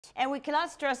And we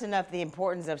cannot stress enough the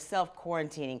importance of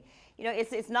self-quarantining. You know,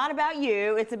 it's not about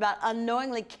you, it's about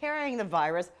unknowingly carrying the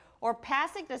virus or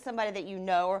passing to somebody that you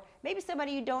know, or maybe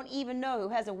somebody you don't even know who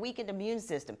has a weakened immune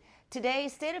system. Today,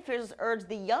 state officials urge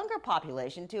the younger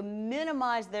population to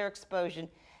minimize their exposure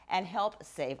and help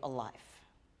save a life.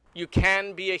 You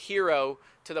can be a hero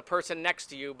to the person next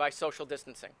to you by social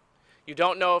distancing. You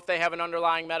don't know if they have an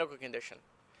underlying medical condition.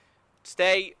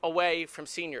 Stay away from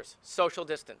seniors, social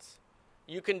distance.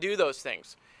 You can do those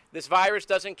things. This virus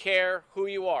doesn't care who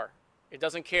you are. It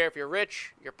doesn't care if you're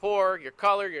rich, you're poor, your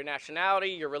color, your nationality,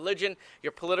 your religion,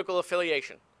 your political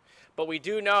affiliation. But we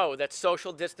do know that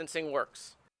social distancing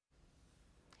works.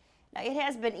 Now, it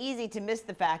has been easy to miss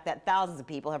the fact that thousands of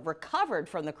people have recovered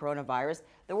from the coronavirus.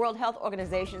 The World Health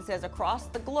Organization says across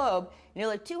the globe,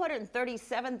 nearly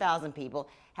 237,000 people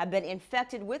have been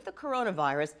infected with the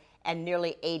coronavirus and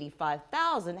nearly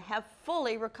 85,000 have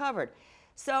fully recovered.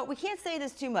 So we can't say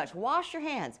this too much. Wash your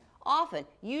hands often.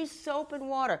 Use soap and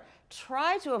water.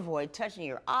 Try to avoid touching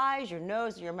your eyes, your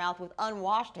nose, or your mouth with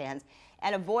unwashed hands,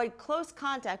 and avoid close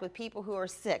contact with people who are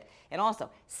sick. And also,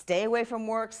 stay away from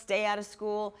work, stay out of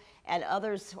school, and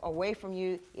others away from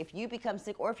you. If you become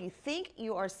sick or if you think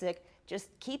you are sick, just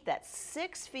keep that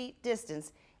 6 feet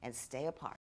distance and stay apart.